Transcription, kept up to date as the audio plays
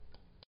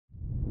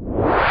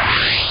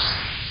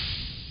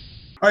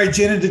All right,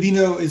 Jana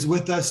Davino is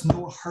with us.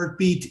 No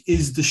Heartbeat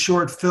is the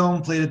short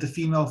film played at the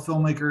Female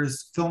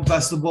Filmmakers Film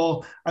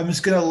Festival. I'm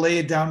just going to lay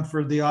it down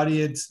for the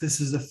audience.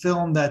 This is a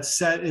film that's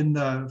set in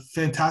the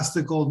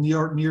fantastical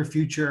near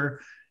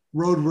future.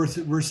 Roe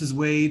versus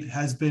Wade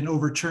has been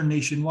overturned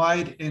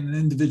nationwide, and an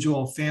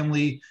individual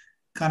family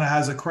kind of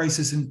has a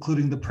crisis,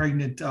 including the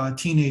pregnant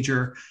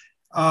teenager.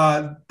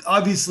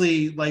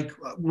 Obviously, like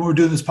when we're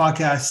doing this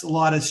podcast, a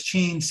lot has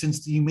changed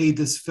since you made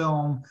this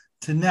film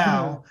to Mhm.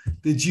 now.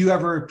 Did you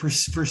ever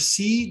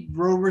foresee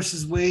Roe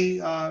versus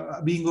Wade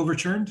being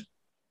overturned?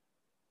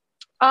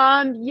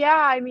 Yeah,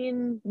 I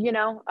mean,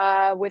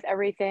 with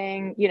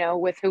everything,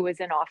 with who was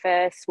in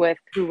office, with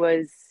who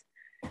was,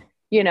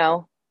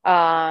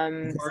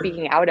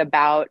 speaking out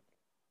about,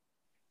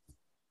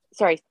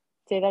 sorry,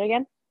 say that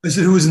again. I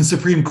said, who was in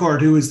Supreme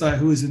Court? Who was that?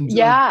 Who was in?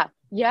 Yeah,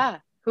 yeah.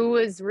 Who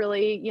was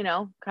really,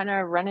 kind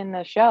of running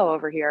the show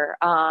over here.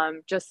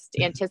 Just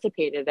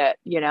anticipated it,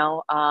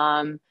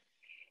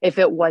 if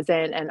it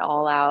wasn't an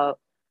all out,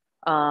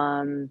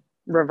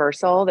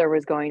 reversal, there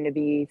was going to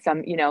be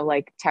some,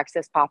 like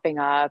Texas popping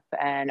up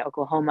and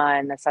Oklahoma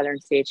and the southern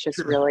states just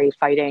Sure. really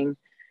fighting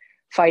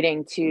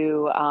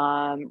to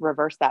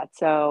reverse that.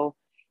 So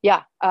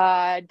yeah,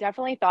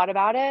 definitely thought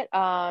about it.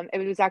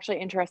 It was actually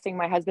interesting.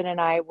 My husband and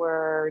I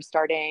were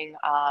starting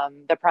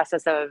the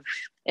process of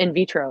in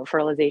vitro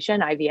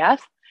fertilization, IVF.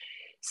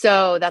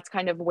 So that's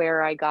kind of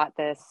where I got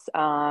this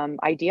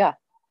idea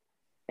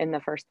in the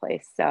first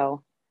place.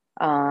 So,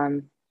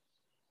 um,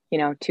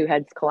 two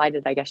heads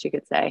collided, I guess you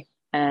could say.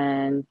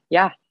 And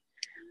yeah,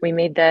 we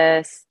made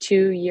this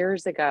 2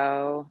 years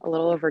ago, a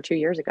little over 2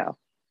 years ago.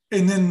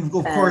 And then,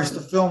 of course,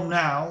 the And film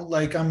now,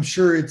 like I'm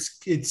sure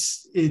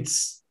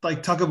it's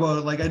like talk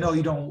about like I know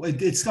you don't.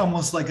 It's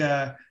almost like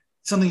a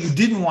something you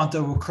didn't want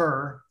to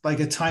occur, like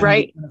a timely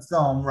right. kind of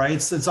film, right?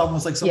 It's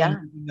almost like someone Yeah.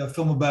 making a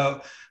film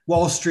about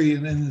Wall Street,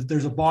 and then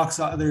there's a box,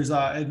 there's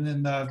a, and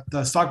then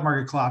the stock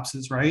market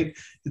collapses, right?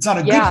 It's not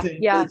a good Yeah. thing,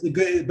 but Yeah. it's a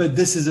good. But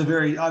this is a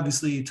very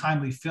obviously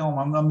timely film.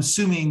 I'm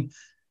assuming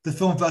the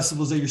film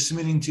festivals that you're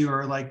submitting to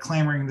are like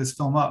clamoring this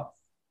film up.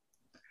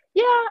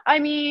 Yeah. I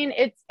mean,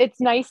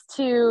 it's nice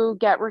to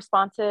get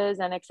responses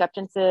and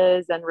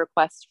acceptances and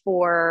requests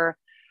for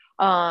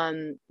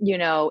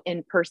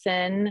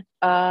in-person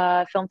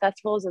film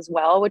festivals as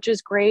well, which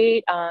is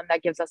great.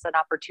 That gives us an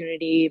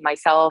opportunity,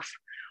 myself,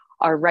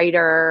 our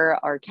writer,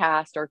 our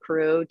cast, our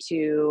crew,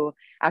 to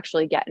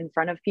actually get in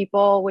front of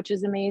people, which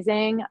is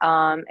amazing.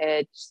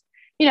 It's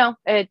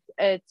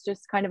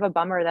just kind of a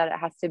bummer that it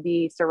has to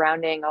be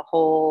surrounding a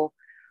whole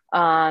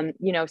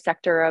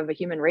sector of a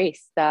human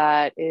race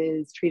that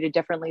is treated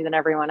differently than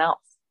everyone else.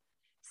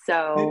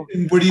 So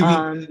And what do you mean?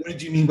 um What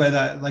did you mean by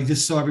that? Like,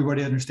 just so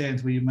everybody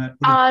understands what you meant.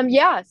 What did,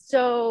 yeah,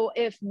 so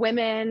if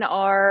women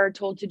are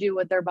told to do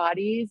with their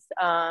bodies,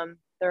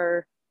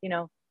 they're,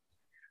 a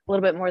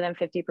little bit more than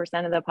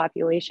 50% of the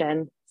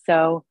population.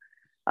 So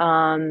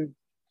um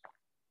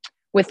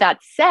with that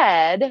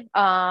said,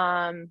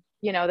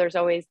 there's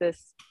always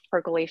this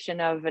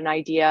percolation of an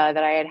idea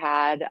that I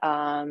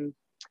had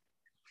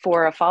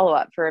for a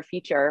follow-up for a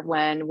feature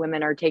when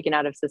women are taken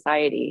out of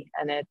society,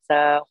 and it's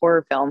a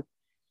horror film.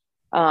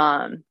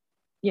 um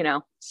you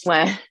know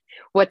when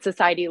what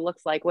society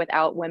looks like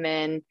without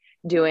women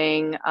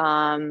doing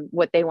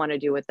what they want to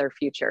do with their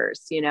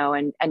futures,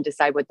 and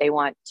decide what they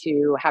want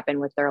to happen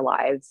with their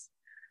lives.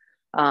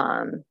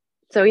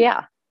 So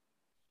yeah.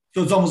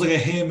 so it's almost like a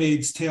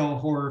Handmaid's Tale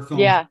horror film.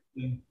 Yeah.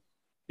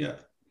 Yeah.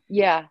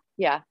 Yeah.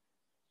 Yeah.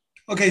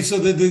 Okay. So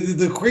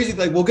the crazy,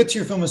 like, we'll get to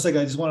your film in a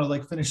second. I just want to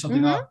like finish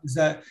something Hmm. off. Is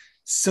that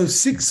so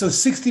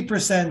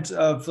 60%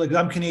 of, like,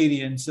 I'm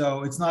Canadian,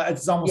 so it's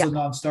almost Yeah. a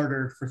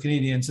non-starter for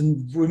Canadians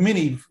and for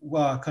many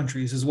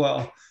countries as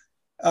well.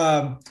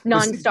 But 60%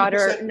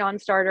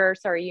 Non-starter,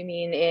 sorry, you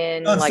mean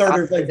in like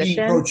non-starter of like being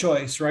opposition?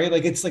 pro-choice, right?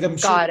 Like it's like I'm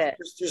sure Got it.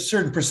 there's a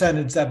certain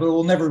percentage that, but it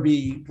will never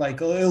be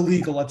like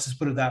illegal. Let's just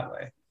put it that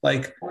way.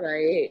 Like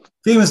Right.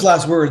 famous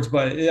last words,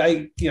 but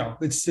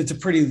it's a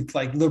pretty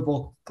like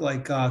liberal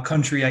like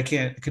country. I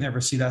can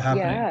never see that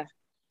happening. Yeah.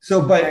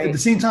 So, but at the Right.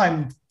 same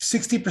time,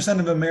 60%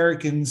 of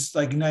Americans,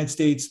 like United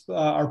States,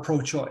 are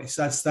pro-choice.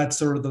 That's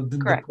sort of the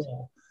Correct.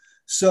 goal.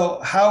 So,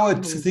 how a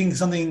Hmm. thing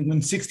something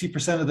when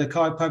 60% of the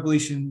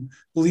population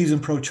believes in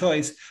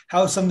pro-choice,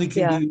 how something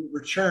can Yeah. be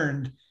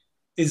returned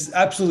is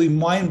absolutely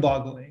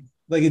mind-boggling.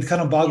 Like it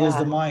kind of boggles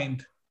the Yeah.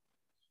 mind.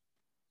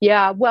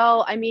 Yeah,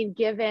 well, I mean,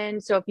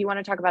 so if you want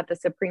to talk about the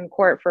Supreme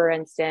Court, for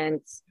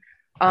instance,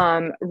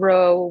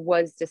 Roe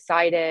was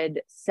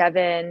decided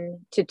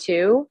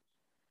 7-2,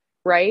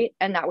 right?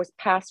 And that was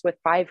passed with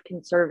five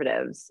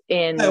conservatives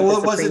Yeah, in the well, it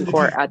Supreme wasn't. If you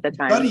Court at the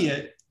time. study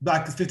it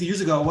back 50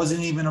 years ago, it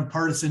wasn't even a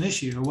partisan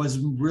issue. It was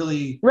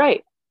really,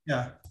 Right.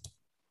 yeah.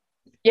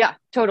 Yeah,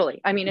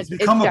 totally. I mean, It's it's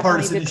become a definitely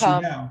partisan issue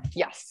become, now.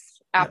 yes,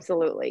 Yeah.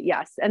 absolutely.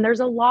 Yes. And there's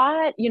a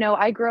lot,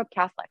 I grew up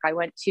Catholic. I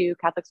went to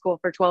Catholic school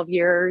for 12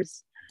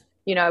 years.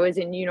 I was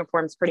in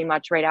uniforms pretty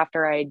much right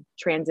after I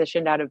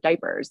transitioned out of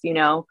diapers.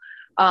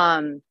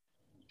 Um,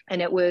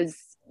 and it was,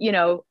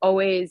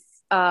 always,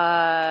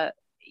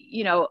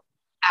 you know,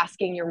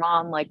 asking your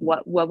mom, like,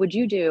 what would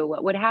you do?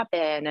 What would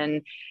happen?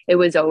 And it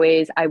was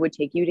always, I would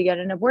take you to get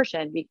an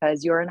abortion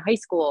because you're in high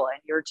school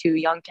and you're too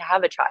young to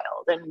have a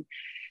child. And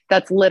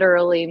that's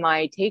literally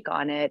my take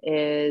on it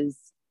is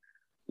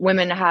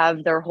women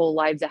have their whole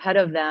lives ahead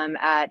of them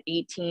at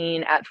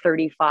 18, at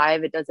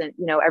 35. It doesn't,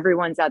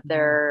 everyone's at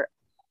their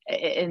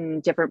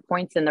in different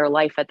points in their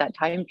life at that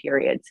time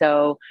period.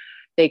 So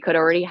they could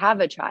already have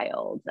a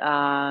child,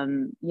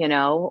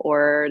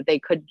 or they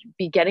could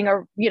be getting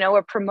a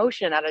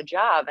promotion at a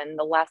job. And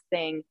the last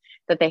thing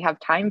that they have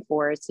time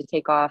for is to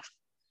take off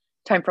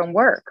time from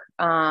work,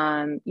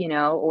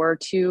 or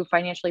to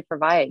financially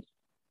provide.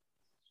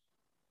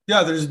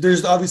 Yeah,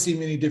 there's obviously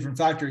many different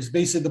factors.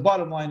 Basically, the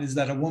bottom line is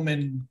that a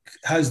woman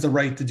has the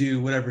right to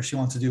do whatever she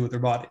wants to do with her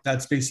body.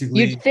 That's basically,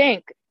 you'd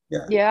think.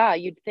 yeah. Yeah,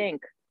 you'd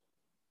think.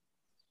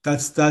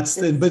 That's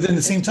the, but at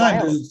the same time,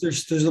 wild.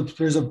 there's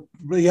a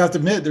you have to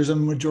admit there's a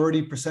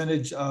majority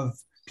percentage of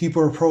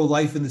people who are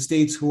pro-life in the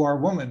States who are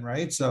women,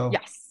 right? So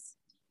Yes.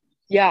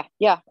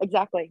 Yeah,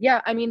 exactly.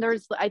 Yeah. I mean,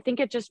 I think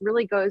it just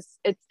really goes,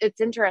 it's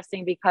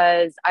interesting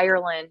because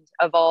Ireland,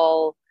 of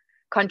all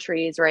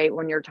countries, right,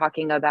 when you're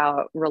talking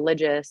about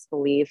religious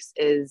beliefs,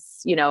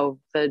 is,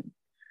 the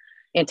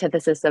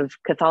antithesis of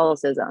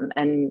Catholicism,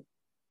 and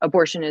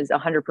abortion is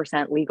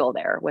 100% legal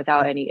there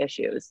without any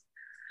issues.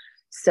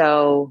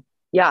 So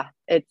yeah,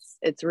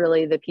 it's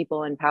really the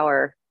people in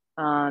power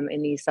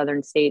in these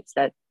southern states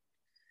that,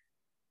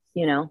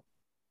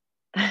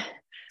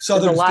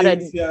 southern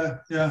states,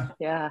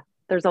 yeah,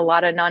 there's a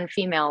lot of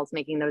non-females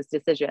making those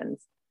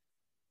decisions.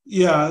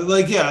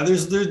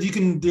 there's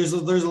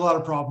there's a lot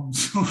of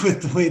problems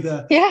with the way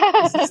the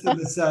system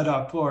is set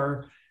up,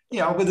 or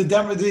with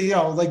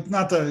like,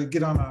 not to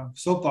get on a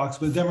soapbox,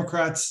 but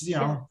Democrats,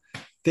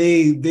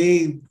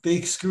 they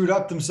screwed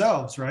up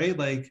themselves, right?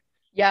 Like,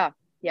 yeah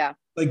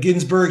like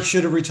Ginsburg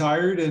should have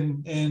retired,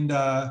 and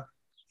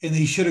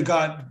he should have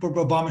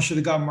Obama should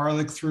have got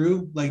Marlick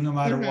through, like, no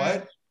matter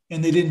what,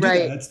 and they didn't do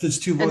that. That's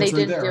two votes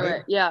right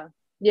there, right?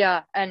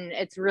 Yeah, and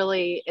it's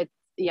really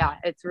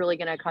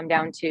going to come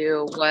down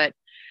to what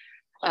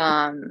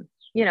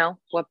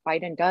what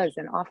Biden does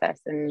in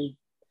office and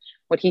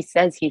what he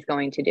says he's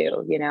going to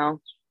do.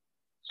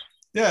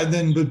 Yeah, and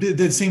then, but at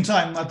the same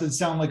time, not to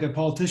sound like a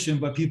politician,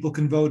 but people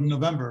can vote in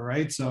November,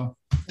 right? So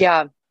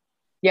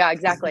yeah,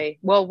 exactly.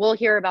 Well, we'll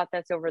hear about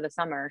this over the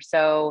summer.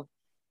 So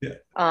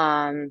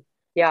I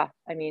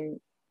mean,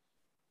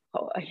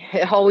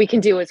 all we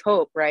can do is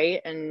hope,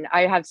 right? And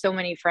I have so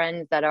many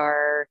friends that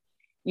are,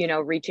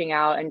 reaching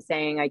out and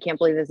saying, I can't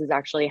believe this is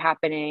actually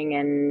happening.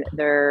 And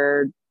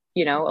they're,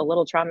 a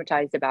little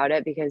traumatized about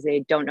it because they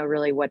don't know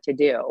really what to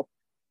do,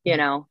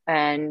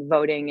 and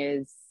voting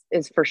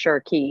is for sure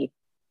key.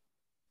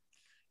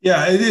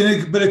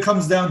 Yeah, but it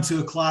comes down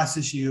to a class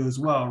issue as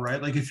well,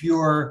 right? Like, if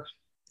you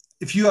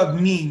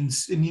have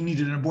means and you need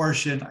an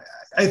abortion,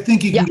 I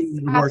think you can get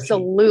an abortion.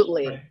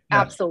 Absolutely. Right?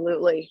 Yeah.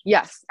 Absolutely.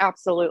 Yes,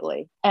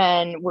 absolutely.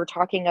 And we're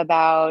talking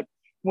about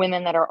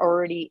women that are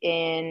already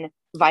in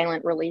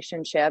violent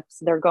relationships.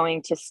 They're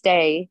going to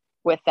stay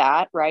with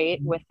that, right?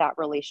 Mm-hmm. With that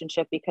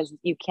relationship, because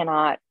you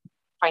cannot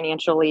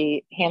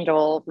financially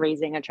handle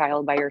raising a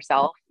child by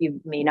yourself. You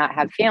may not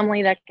have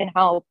family that can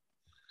help.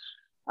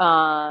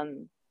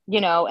 And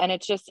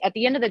it's just, at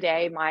the end of the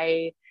day,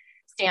 my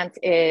stance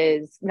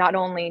is not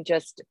only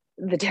just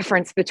the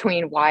difference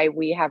between why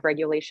we have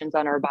regulations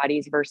on our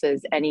bodies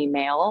versus any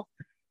male,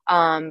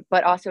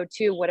 but also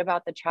too, what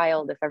about the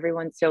child? If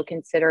everyone's so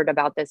considered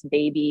about this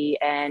baby,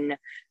 and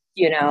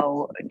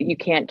you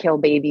can't kill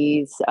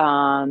babies,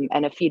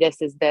 and a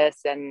fetus is this,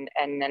 and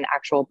an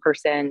actual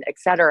person,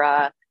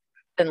 etc.,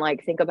 then,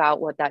 like, think about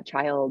what that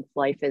child's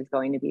life is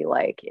going to be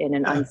like in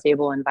an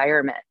unstable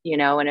environment,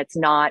 and it's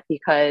not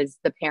because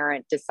the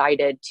parent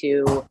decided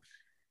to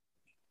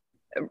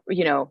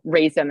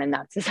raise them in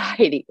that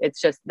society.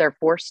 It's just they're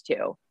forced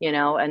to,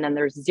 and then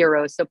there's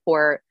zero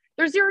support.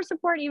 There's zero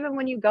support even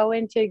when you go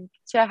in to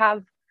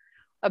have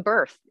a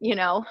birth.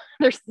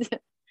 There's,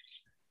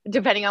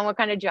 depending on what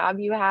kind of job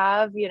you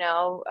have,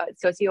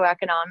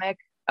 socioeconomic,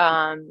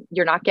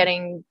 you're not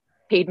getting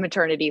paid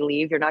maternity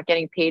leave. You're not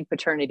getting paid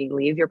paternity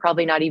leave. You're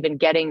probably not even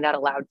getting that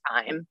allowed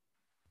time,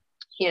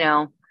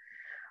 so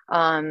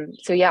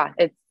yeah,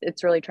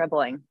 it's really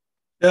troubling.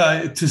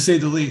 Yeah, to say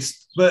the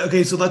least. But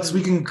okay, so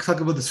we can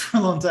talk about this for a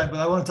long time, but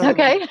I want to talk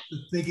about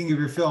thinking of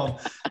your film.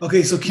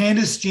 Okay, so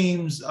Candace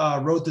James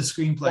wrote the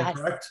screenplay,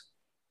 correct?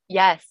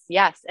 Yes.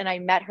 And I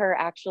met her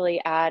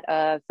actually at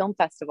a film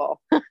festival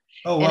in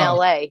wow.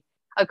 LA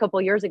a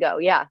couple years ago.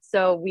 Yeah.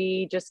 So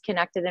we just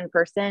connected in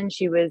person.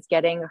 She was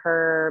getting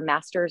her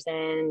master's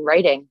in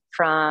writing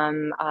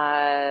from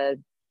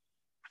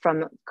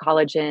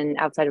college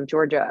outside of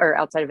Georgia, or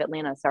outside of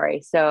Atlanta.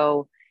 Sorry.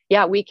 So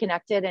yeah, we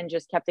connected and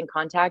just kept in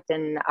contact.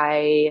 And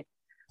I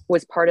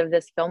was part of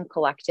this film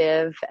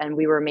collective, and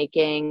we were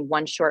making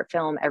one short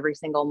film every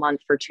single month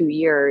for 2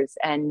 years,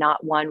 and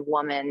not one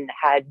woman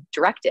had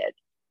directed.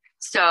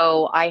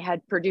 So I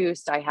had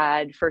produced, I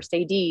had first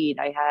AD'd,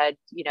 I had,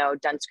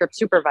 done script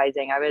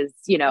supervising. I was,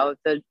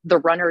 the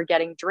runner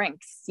getting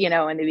drinks, in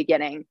the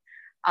beginning.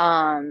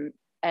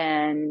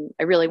 and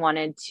I really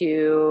wanted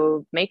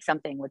to make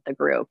something with the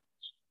group.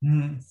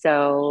 Mhm.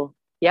 So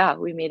yeah,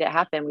 we made it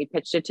happen. We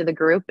pitched it to the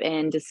group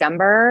in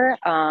December,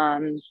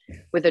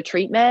 with a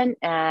treatment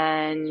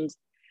and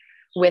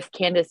with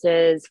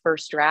Candace's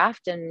first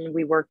draft. And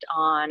we worked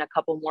on a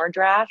couple more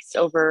drafts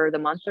over the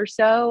month or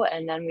so.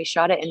 And then we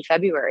shot it in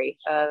February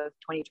of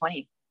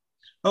 2020.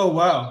 Oh,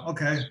 wow.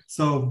 Okay.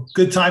 So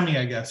good timing,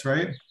 I guess,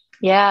 right?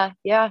 Yeah.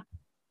 Yeah.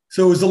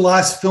 So it was the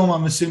last film,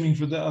 I'm assuming,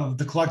 for the of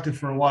the collective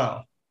for a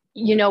while.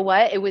 You know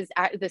what? It was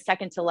the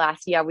second to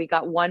last. Yeah. We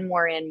got one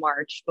more in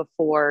March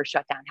before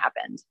shutdown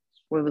happened.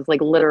 It was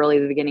like literally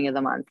the beginning of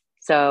the month.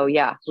 So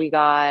yeah, we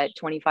got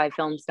 25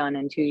 films done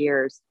in 2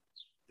 years.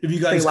 If you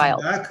Pretty guys come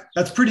wild. back,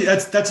 that's pretty. I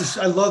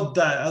love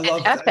that. I It's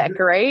love. epic,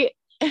 right?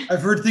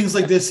 I've heard things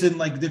like this in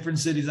like different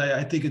cities.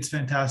 I think it's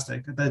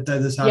fantastic that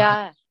this happened.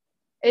 Yeah.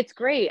 It's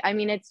great. I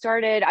mean, it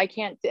started, I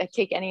can't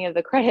take any of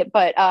the credit,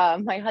 but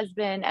my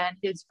husband and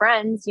his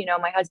friends,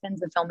 my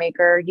husband's a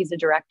filmmaker, he's a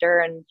director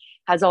and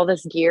has all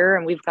this gear.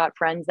 And we've got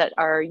friends that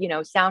are,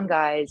 sound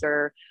guys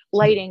or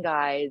lighting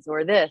guys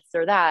or this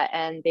or that.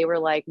 And they were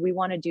like, we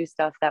want to do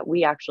stuff that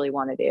we actually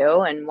want to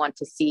do and want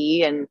to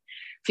see and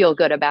feel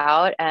good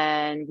about.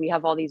 And we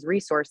have all these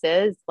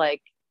resources,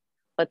 like,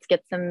 let's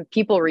get some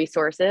people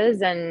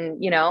resources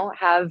and,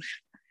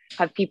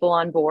 have people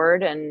on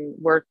board and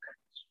work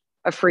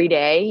a free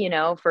day,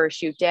 for a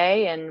shoot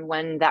day. And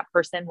when that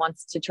person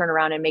wants to turn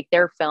around and make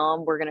their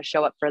film, we're going to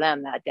show up for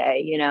them that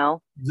day.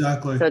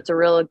 Exactly. So it's a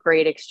real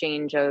great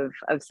exchange of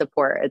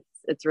support.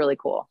 It's really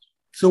cool.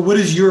 So what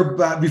is your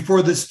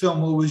before this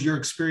film? What was your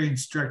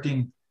experience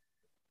directing?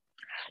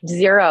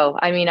 Zero.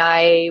 I mean,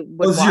 I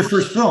would This is your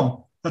first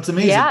film. That's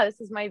amazing. Yeah,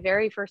 this is my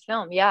very first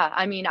film. Yeah.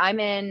 I mean, I'm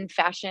in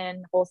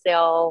fashion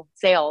wholesale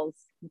sales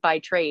by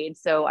trade.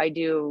 So I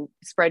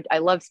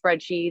love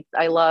spreadsheets.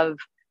 I love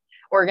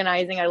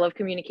organizing. I love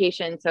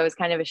communication. So it's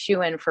kind of a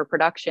shoe-in for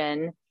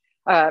production,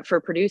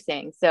 for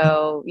producing.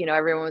 So,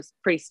 everyone was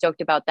pretty stoked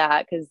about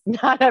that because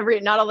not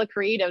all the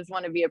creatives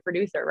want to be a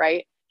producer,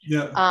 right?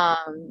 Yeah.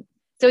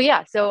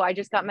 So I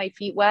just got my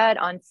feet wet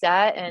on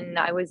set and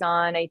I was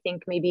on, I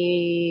think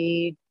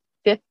maybe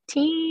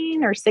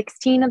 15 or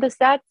 16 of the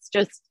sets,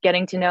 just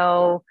getting to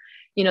know,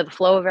 the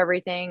flow of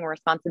everything,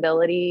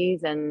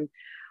 responsibilities. And,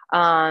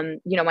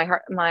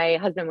 my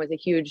husband was a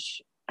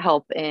huge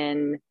help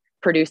in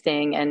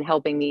producing and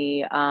helping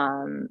me,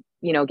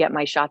 get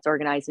my shots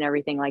organized and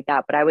everything like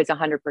that. But I was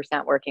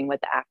 100% working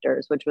with the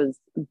actors, which was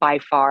by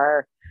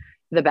far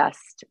the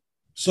best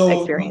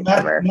experience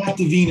ever. Matt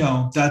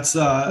Davino, that's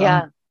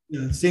Yeah.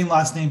 Same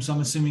last name. So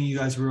I'm assuming you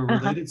guys were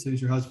related. So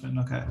he's your husband.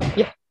 Okay.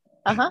 Yeah.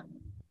 Uh-huh.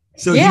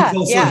 So he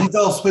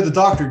also played the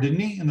doctor, didn't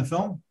he, in the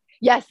film?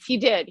 Yes, he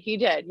did. He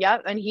did.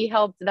 Yep. And he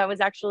helped. That was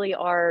actually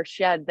our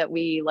shed that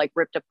we like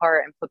ripped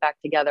apart and put back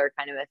together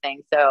kind of a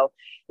thing. So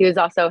he was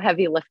also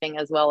heavy lifting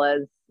as well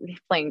as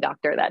playing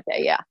doctor that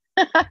day. Yeah.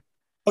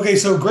 Okay.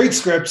 So great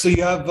script. So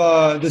you have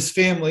this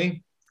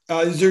family.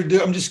 I'm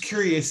just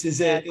curious, was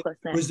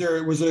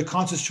it a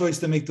conscious choice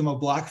to make them a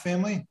Black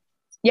family?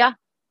 Yeah.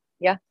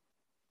 Yeah,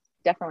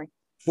 definitely.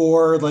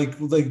 For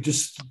like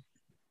just.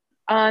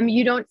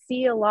 You don't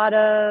see a lot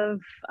of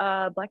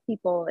Black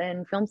people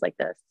in films like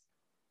this.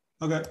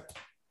 Okay.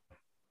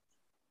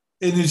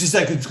 And it's just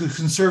like a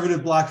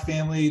conservative Black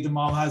family. The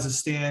mom has a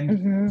stand.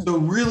 Mm-hmm. So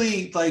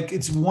really, like,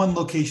 it's one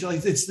location.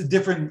 Like, it's the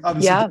different,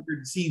 obviously,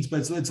 different scenes,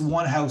 but it's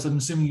one house. I'm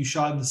assuming you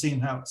shot in the same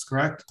house,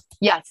 correct?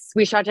 Yes,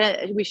 we shot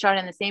in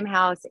the same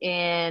house,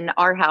 in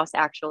our house,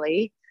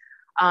 actually.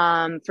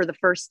 For the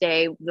first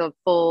day, the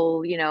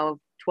full,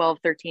 12,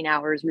 13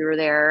 hours we were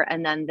there.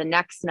 And then the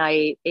next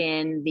night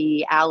in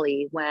the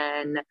alley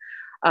when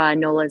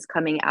Nola's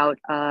coming out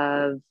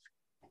of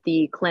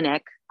the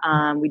clinic,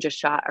 we just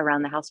shot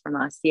around the house from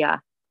us. Yeah.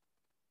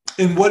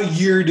 In what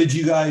year did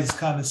you guys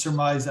kind of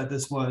surmise that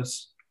this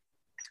was?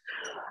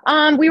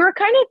 We were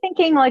kind of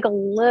thinking like a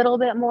little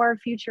bit more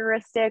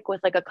futuristic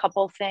with like a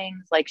couple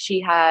things. Like she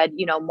had,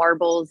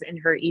 marbles in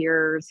her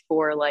ears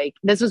for like,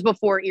 this was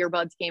before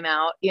earbuds came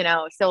out,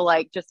 so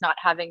like just not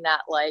having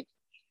that like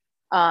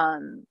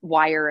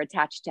wire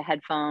attached to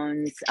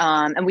headphones.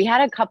 And we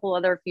had a couple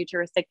other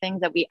futuristic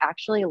things that we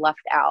actually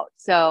left out.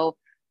 So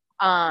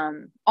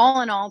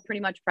all in all,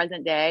 pretty much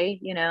present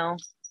day,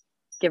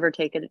 give or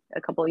take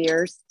a couple of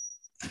years.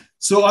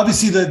 So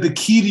obviously the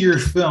key to your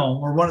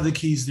film, or one of the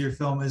keys to your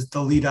film, is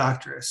the lead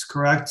actress,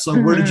 correct? So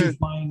where did you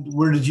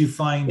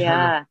find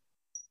her?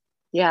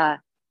 Yeah.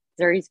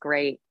 Zuri's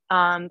great.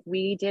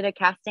 We did a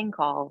casting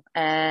call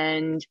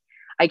and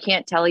I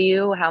can't tell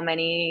you how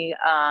many,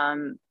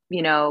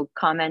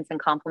 comments and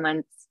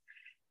compliments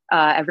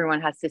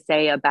everyone has to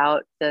say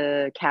about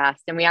the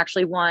cast. And we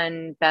actually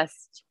won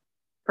best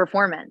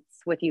performance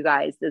with you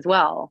guys as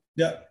well.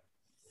 Yeah.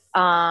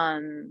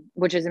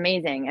 Which is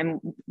amazing. And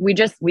we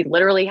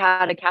literally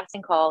had a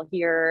casting call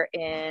here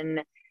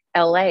in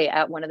LA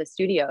at one of the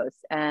studios,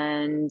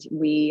 and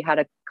we had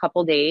a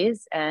couple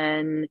days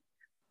and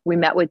we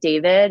met with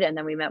David and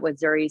then we met with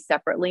Zuri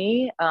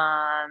separately.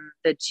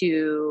 The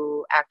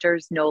two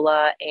actors,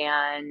 Nola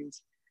and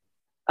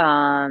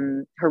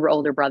her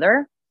older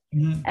brother.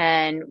 Mhm.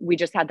 And we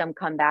just had them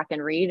come back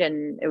and read,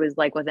 and it was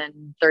like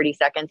within 30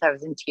 seconds I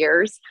was in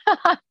tears.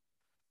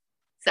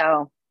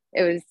 So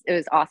it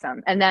was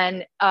awesome. And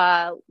then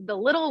the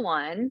little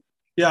one,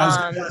 Yeah, I was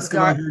going to ask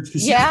about her because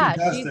she's yeah,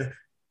 she's fantastic.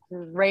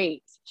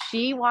 great.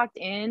 She walked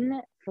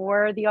in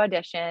for the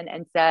audition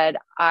and said,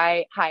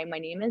 hi, my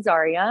name is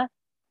Zaria.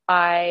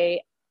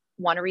 I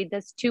want to read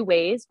this two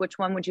ways. Which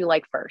one would you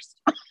like first?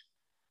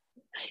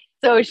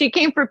 So she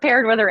came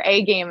prepared with her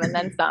A game and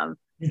then some.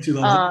 Me too,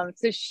 love it.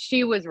 So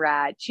she was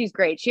rad. She's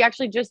great. She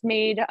actually just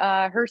made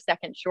her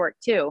second short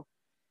too.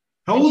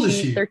 How And old is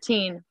she's she?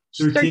 13.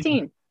 She's 13.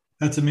 13.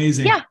 That's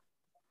amazing. Yeah.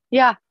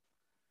 Yeah.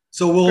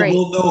 So we'll Great.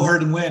 we'll know her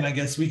to win. I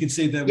guess we could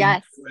say that we know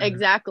Yes, her to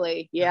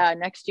exactly. Yeah.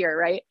 Next year,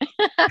 right?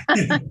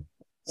 win.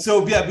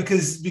 So yeah,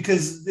 because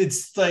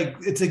it's like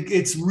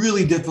it's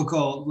really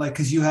difficult, like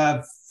because you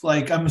have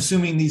like I'm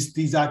assuming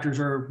these actors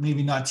are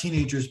maybe not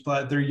teenagers,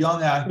 but they're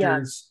young Yeah.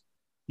 actors.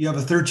 You have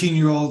a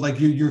 13-year-old, like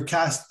you're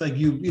cast like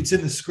you it's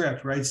in the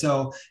script, right?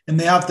 So and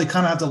they kind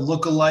of have to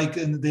look alike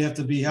and they have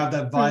to be have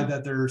that vibe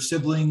that they're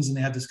siblings and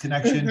they have this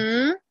connection.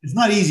 Mm-hmm. It's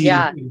not easy to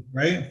Yeah. do,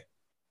 right?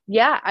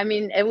 Yeah. I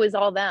mean, it was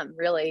all them,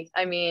 really.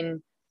 I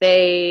mean,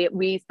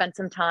 we spent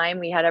some time.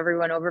 We had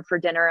everyone over for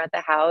dinner at the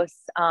house,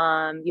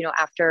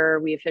 after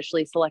we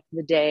officially selected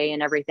the day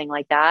and everything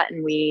like that.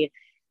 And we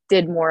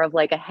did more of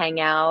like a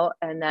hangout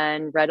and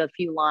then read a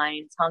few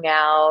lines, hung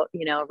out,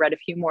 read a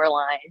few more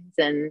lines,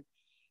 and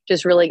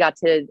just really got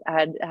to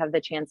have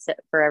the chance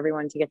for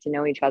everyone to get to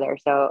know each other.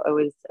 So it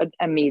was an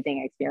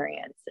amazing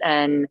experience.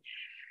 And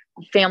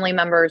family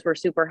members were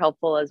super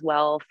helpful as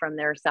well from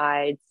their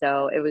side.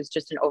 So it was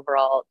just an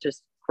overall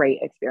just great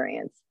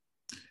experience.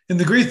 And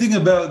the great thing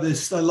about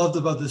this, I loved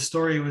about this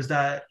story was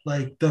that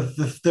like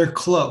they're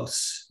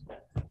close.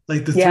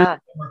 Like the three of Yeah,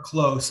 them are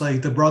close.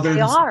 Like the brother they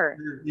and the are.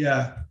 sister.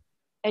 Yeah.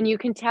 And you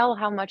can tell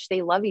how much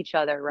they love each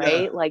other, Yeah.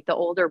 right? Like the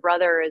older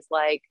brother is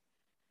like,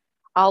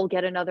 I'll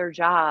get another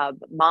job.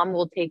 Mom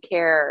will take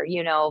care,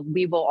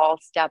 we will all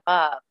step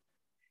up.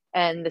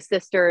 And the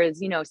sister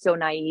is, so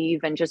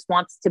naive and just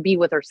wants to be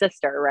with her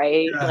sister,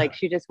 right? Yeah. Like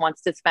she just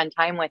wants to spend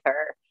time with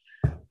her.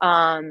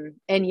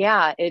 And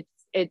yeah,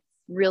 it's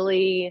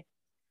really,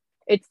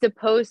 it's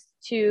supposed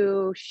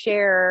to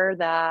share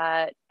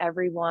that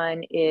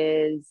everyone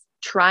is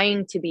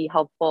trying to be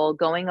helpful,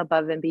 going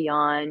above and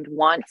beyond,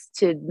 wants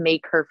to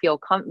make her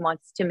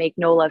wants to make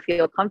Nola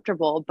feel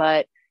comfortable,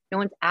 but no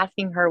one's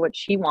asking her what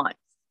she wants,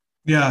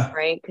 Yeah.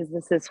 right? Because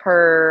this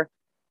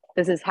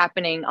is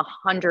happening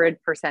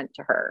 100%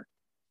 to her.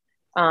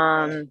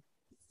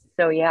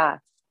 So yeah.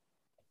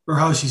 Or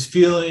how she's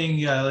feeling.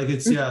 Yeah. Like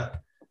it's yeah.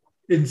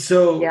 And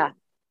so Yeah.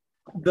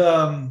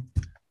 the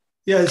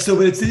yeah, so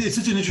but it's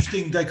such an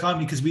interesting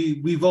dichotomy because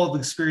we've all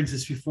experienced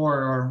this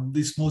before, or at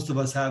least most of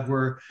us have,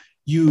 where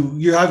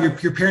you have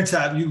your parents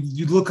have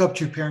you look up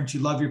to your parents, you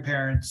love your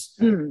parents,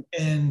 Mm.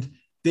 and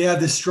they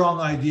have this strong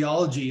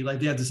ideology, like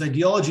they have this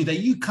ideology that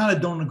you kind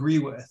of don't agree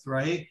with,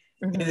 right?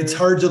 And it's Mm-hmm.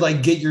 hard to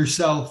like get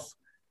yourself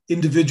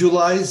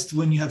individualized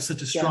when you have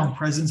such a Yeah. strong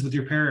presence with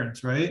your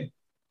parents, right?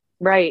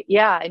 Right.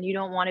 Yeah. And you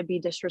don't want to be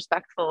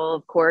disrespectful,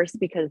 of course,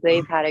 because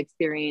they've had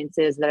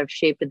experiences that have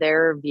shaped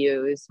their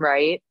views,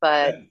 right?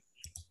 But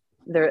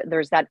Yeah.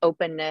 there's that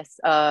openness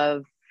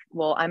of,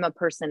 well, I'm a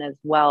person as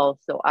well,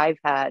 so I've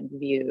had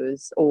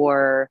views,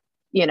 or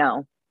you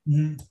know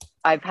Mhm.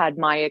 I've had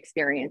my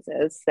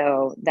experiences,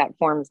 so that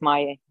forms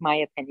my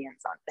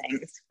opinions on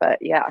things. But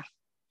yeah.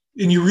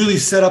 And you really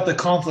set up the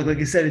conflict. Like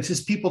I said, it's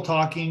just people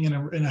talking in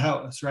a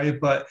house, right?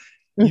 But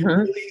you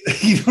Hmm. really,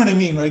 you know what I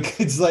mean? Like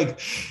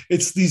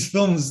it's these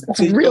films It's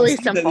that you don't really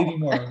see that simple.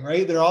 anymore,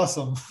 right? They're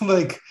awesome.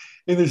 Like,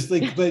 and there's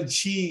like,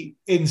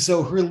 and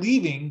so her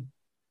leaving,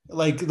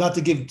 like, not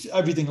to give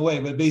everything away,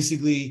 but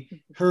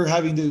basically her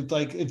having to,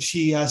 like, if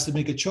she has to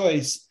make a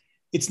choice,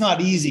 it's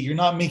not easy. You're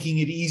not making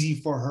it easy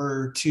for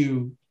her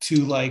to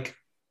like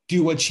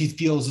do what she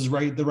feels is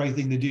the right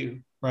thing to do,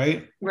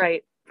 right?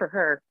 Right, for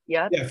her.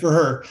 Yep. Yeah, for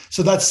her.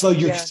 So that's so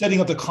you're Yeah.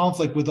 setting up the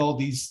conflict with all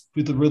these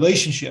with the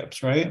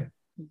relationships, right?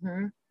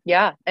 Hmm.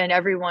 Yeah, and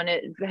everyone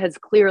has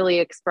clearly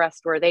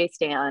expressed where they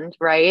stand,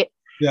 right?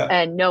 Yeah.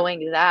 And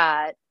knowing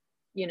that,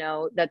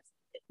 that's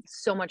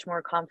so much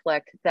more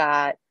conflict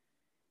that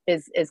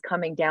is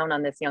coming down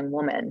on this young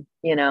woman,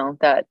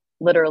 that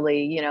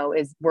literally,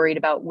 is worried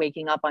about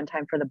waking up on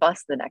time for the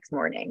bus the next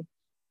morning.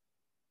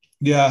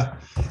 Yeah.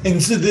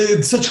 And so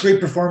it's such great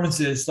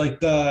performances, like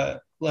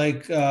the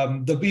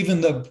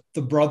even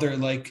the brother,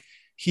 like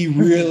he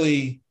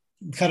really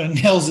kind of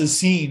nails his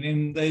scene,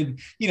 and they,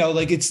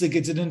 like it's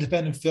an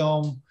independent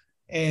film,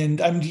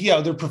 and I'm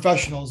yeah, they're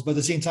professionals, but at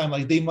the same time,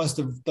 like they must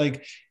have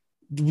like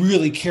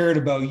really cared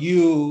about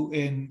you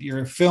and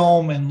your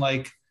film, and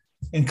like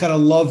and kind of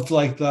loved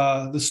like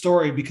the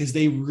story because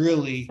they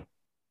really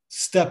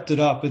stepped it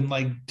up and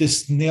like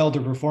just nailed the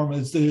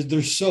performance.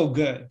 They're so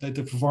good, like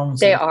the They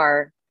performances.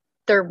 are.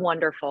 They're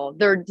wonderful.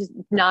 They're just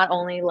not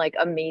only like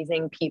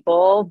amazing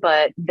people,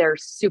 but they're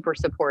super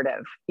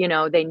supportive.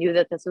 They knew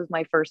that this was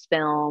my first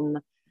film.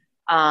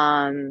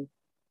 Um,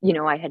 you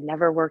know, I had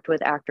never worked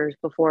with actors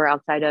before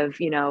outside of,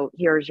 you know,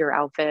 here's your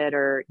outfit,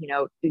 or, you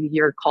know,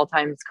 your call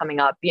time's coming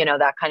up, you know,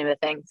 that kind of a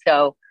thing.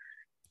 So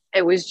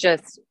it was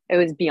just, it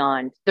was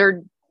beyond.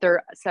 They're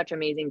such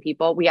amazing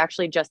people. We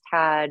actually just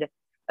had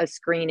a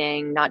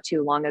screening not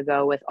too long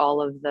ago with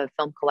all of the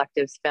Film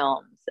Collective's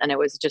films, and it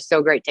was just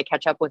so great to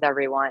catch up with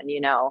everyone,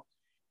 you know,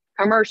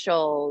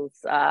 commercials,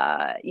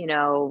 you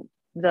know,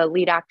 the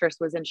lead actress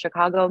was in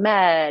Chicago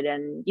Med,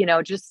 and, you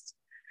know, just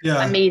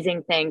Yeah.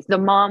 amazing things. The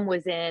mom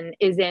is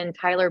in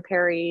Tyler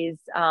Perry's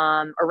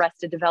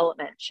Arrested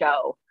Development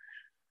show,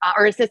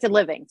 or Assisted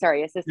Living.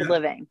 Sorry, Assisted Yeah.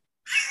 Living.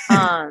 So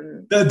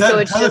That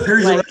it's Tyler just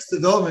Perry's like, Arrested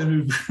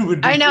Development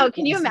would be I pretty know. Can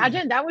cool you to see.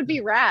 imagine? That would be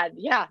rad.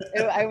 Yeah,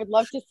 I would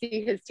love to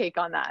see his take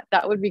on that.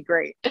 That would be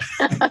great.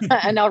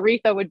 And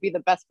Aretha would be the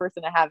best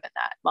person to have in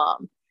that,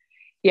 mom.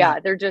 Yeah.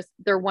 Yeah,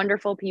 they're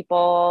wonderful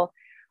people.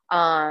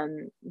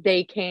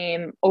 They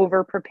came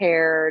over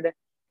prepared,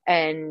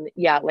 and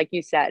yeah, like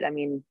you said, I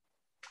mean,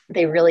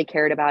 they really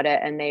cared about it,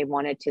 and they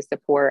wanted to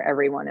support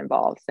everyone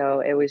involved. So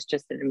it was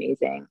just an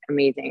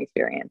amazing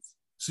experience.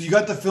 So you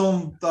got the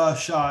film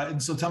shot,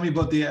 and so tell me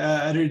about the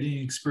editing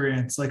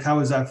experience. Like, how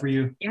was that for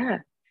you? Yeah.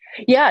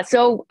 Yeah.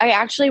 So I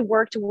actually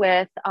worked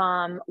with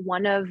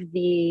one of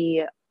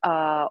the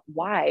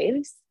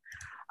wives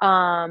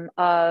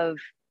of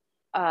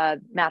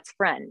Matt's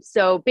friend.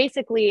 So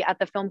basically, at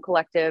the Film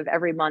Collective,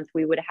 every month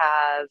we would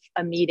have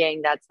a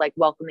meeting that's like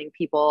welcoming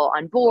people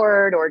on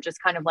board, or just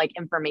kind of like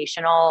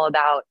informational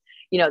about,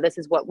 you know, this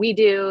is what we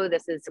do,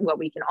 this is what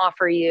we can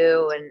offer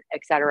you, and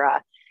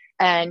etc.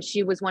 And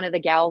she was one of the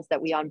gals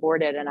that we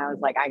onboarded, and I was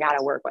like, I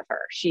gotta work with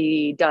her.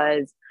 She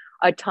does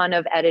a ton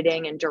of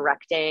editing and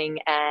directing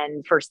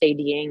and first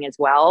ADing as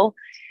well.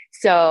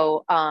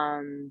 So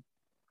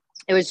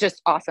it was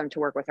just awesome to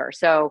work with her.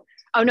 So,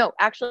 oh no,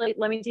 actually,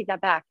 let me take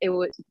that back. It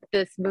was,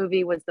 this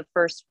movie was the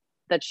first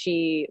that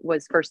she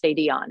was first AD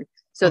on,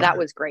 so that Okay.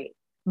 was great.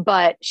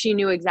 But she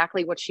knew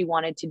exactly what she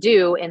wanted to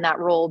do in that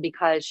role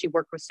because she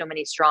worked with so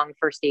many strong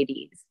first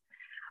ADs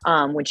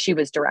when she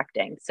was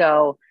directing.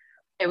 So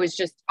it was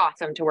just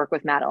awesome to work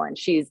with Madeline.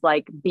 She's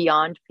like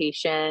beyond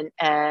patient,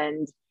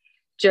 and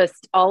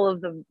just all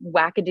of the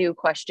wackadoo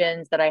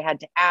questions that I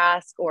had to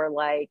ask, or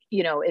like,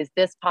 you know, is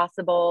this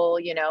possible,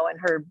 you know, and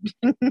her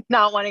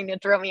not wanting to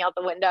throw me out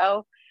the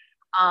window.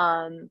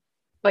 Um,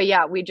 but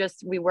yeah, we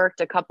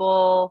worked a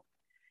couple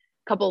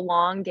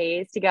long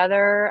days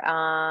together,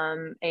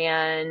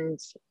 and,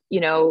 you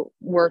know,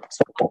 worked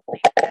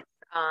with,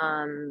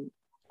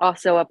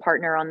 also a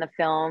partner on the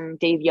film,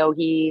 Dave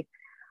Yogi,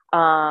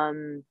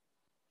 um,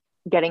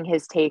 getting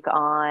his take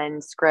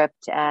on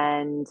script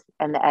and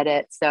the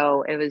edit.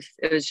 So it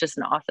was just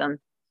an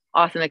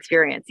awesome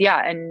experience.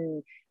 Yeah,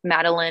 and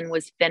Madeline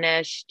was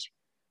finished.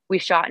 We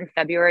shot in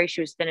February.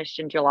 She was finished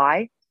in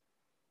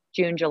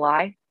June,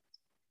 July.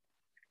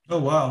 Oh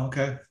wow.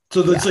 Okay.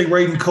 So that's Yeah. like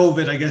right in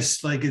COVID, I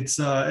guess. Like it's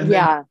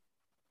Yeah.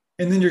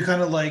 and then you're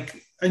kind of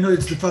like, I know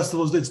it's the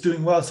festivals that's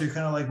doing well, so you're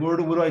kind of like, what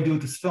do I do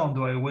with this film?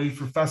 Do I wait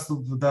for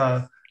festivals with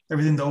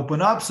everything to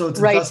open up? So it's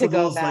in Right, to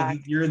go festivals, like back.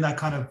 you're in that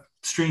kind of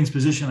strange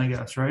position, I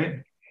guess,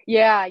 right?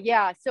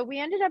 Yeah. So we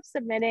ended up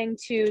submitting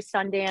to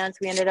Sundance.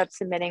 We ended up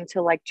submitting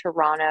to like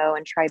Toronto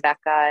and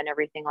Tribeca and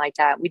everything like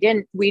that. We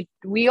didn't we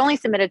only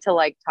submitted to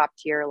like top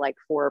tier, like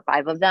 4 or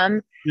 5 of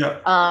them.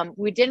 Yeah.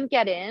 We didn't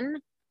get in,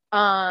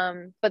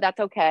 but that's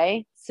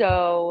okay.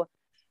 So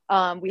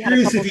we had a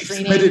Curious if couple you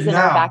screenings submitted in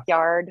our now.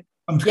 backyard.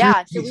 I'm curious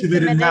Yeah, if so you we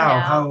submitted submitted now, now.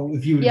 how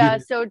if you would get Yeah,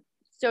 it.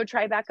 so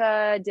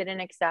Tribeca didn't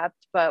accept,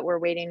 but we're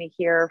waiting to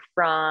hear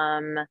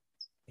from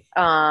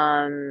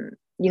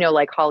you know,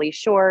 like Holly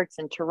Shorts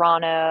in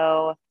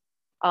Toronto.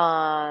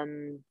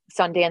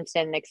 Sundance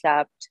didn't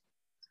accept,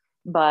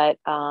 but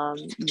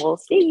we'll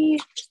see.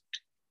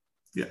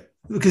 Yeah.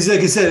 Because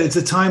like I said, it's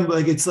a time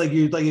like it's like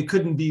you like it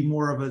couldn't be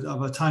more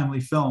of a timely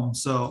film.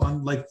 So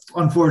like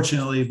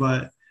unfortunately,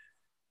 but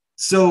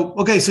so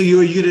okay, so you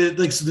gonna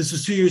like so this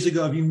was 2 years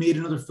ago. Have you made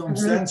another film Mhm.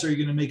 since? Or are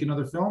you gonna make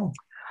another film?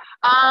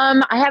 I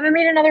haven't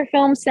made another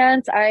film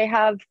since. I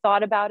have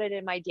thought about it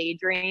in my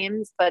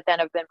daydreams, but then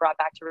I've been brought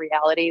back to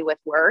reality with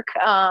work.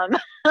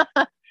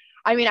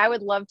 I mean, I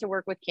would love to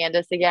work with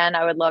Candace again.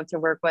 I would love to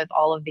work with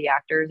all of the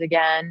actors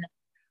again.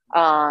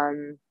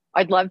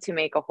 I'd love to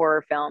make a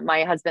horror film.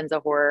 My husband's a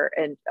horror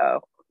and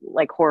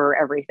like horror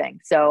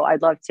everything. So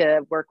I'd love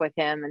to work with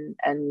him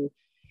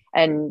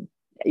and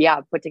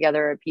yeah, put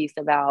together a piece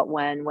about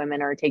when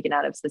women are taken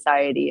out of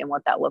society and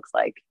what that looks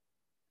like.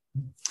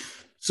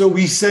 So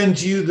we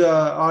send you the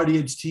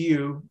audience to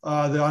you, the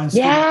audience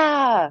feedback.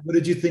 Yeah. What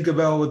did you think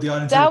about what the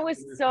audience had to That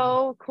say? was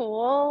so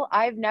cool.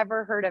 I've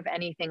never heard of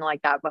anything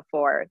like that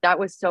before. That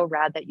was so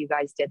rad that you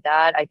guys did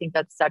that. I think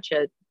that's such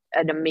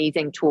an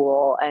amazing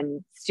tool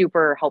and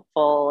super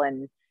helpful.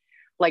 And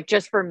like,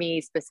 just for me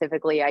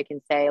specifically, I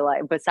can say,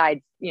 like, besides,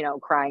 you know,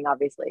 crying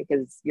obviously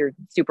because you're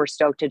super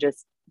stoked to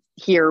just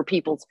hear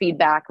people's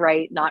feedback,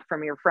 right? Not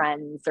from your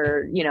friends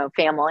or, you know,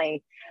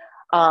 family.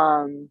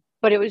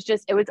 But it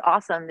was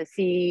awesome to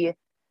see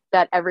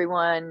that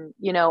everyone,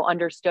 you know,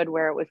 understood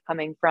where it was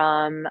coming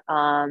from.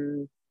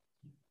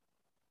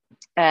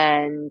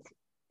 And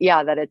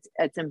yeah, that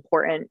it's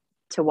important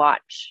to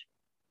watch.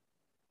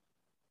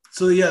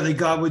 So yeah, they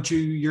got what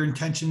your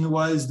intention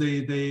was.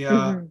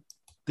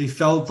 They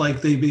felt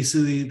like they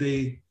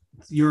basically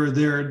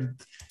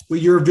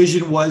what your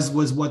vision was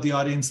what the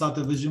audience thought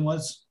the vision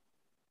was.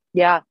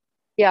 Yeah.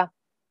 Yeah.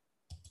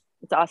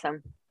 It's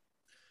awesome.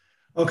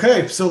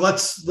 Okay, so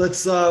let's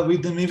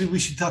maybe we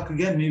should talk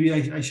again. Maybe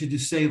I should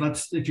just say,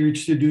 if you're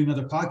interested in doing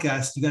another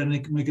podcast, you got to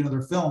make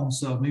another film.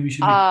 So maybe you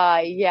should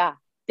yeah,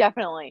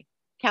 definitely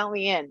count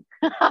me in.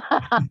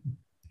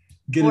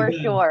 Get for it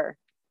done. Sure.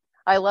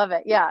 I love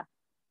it. Yeah,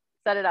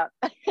 set it up.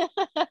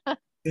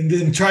 And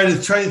then try to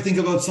think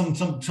about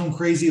some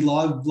crazy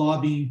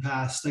law being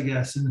passed, I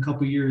guess, in a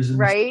couple of years.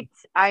 Right.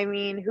 I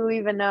mean, who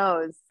even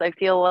knows? I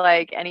feel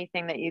like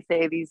anything that you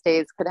say these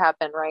days could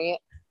happen, right?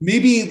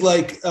 Maybe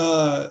like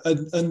from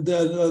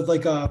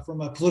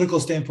a political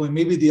standpoint,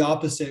 maybe the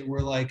opposite,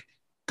 where like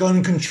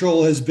gun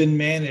control has been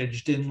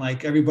managed and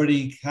like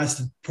everybody has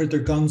to put their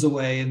guns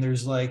away, and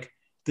there's like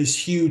this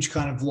huge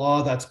kind of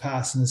law that's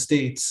passed in the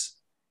States.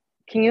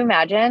 Can you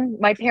imagine?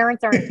 My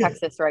parents are in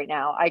Texas right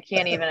now. I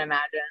can't even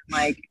imagine.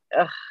 Like,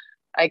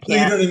 I can't. You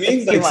know what I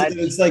mean?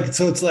 It's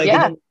It's like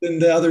yeah. then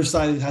the other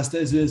side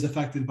is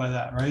affected by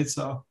that, right?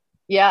 So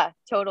yeah,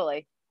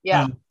 totally.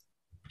 Yeah.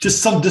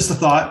 Just a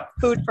thought.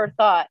 Food for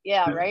thought.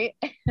 Yeah, right.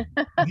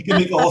 You can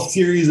make a whole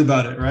series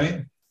about it,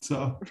 right?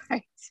 So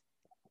right.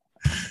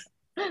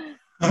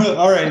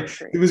 All right.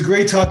 It was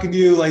great talking to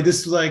you. Like,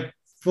 this was like,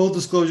 full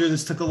disclosure,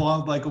 this took a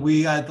long, like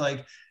we had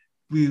like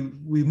we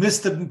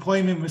missed the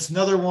appointment, missed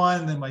another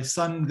one, then my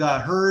son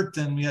got hurt,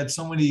 and we had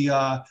so many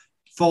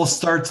false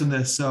starts in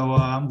this. So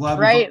I'm glad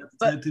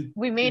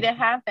we made it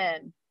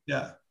happen.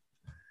 Yeah.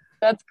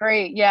 That's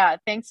great. Yeah.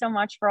 Thanks so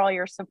much for all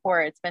your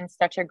support. It's been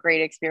such a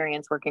great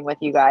experience working with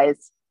you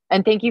guys.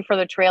 And thank you for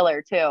the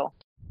trailer too.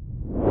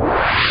 1,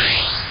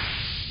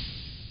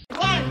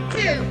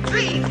 2,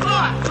 3, 4,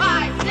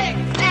 5,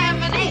 6.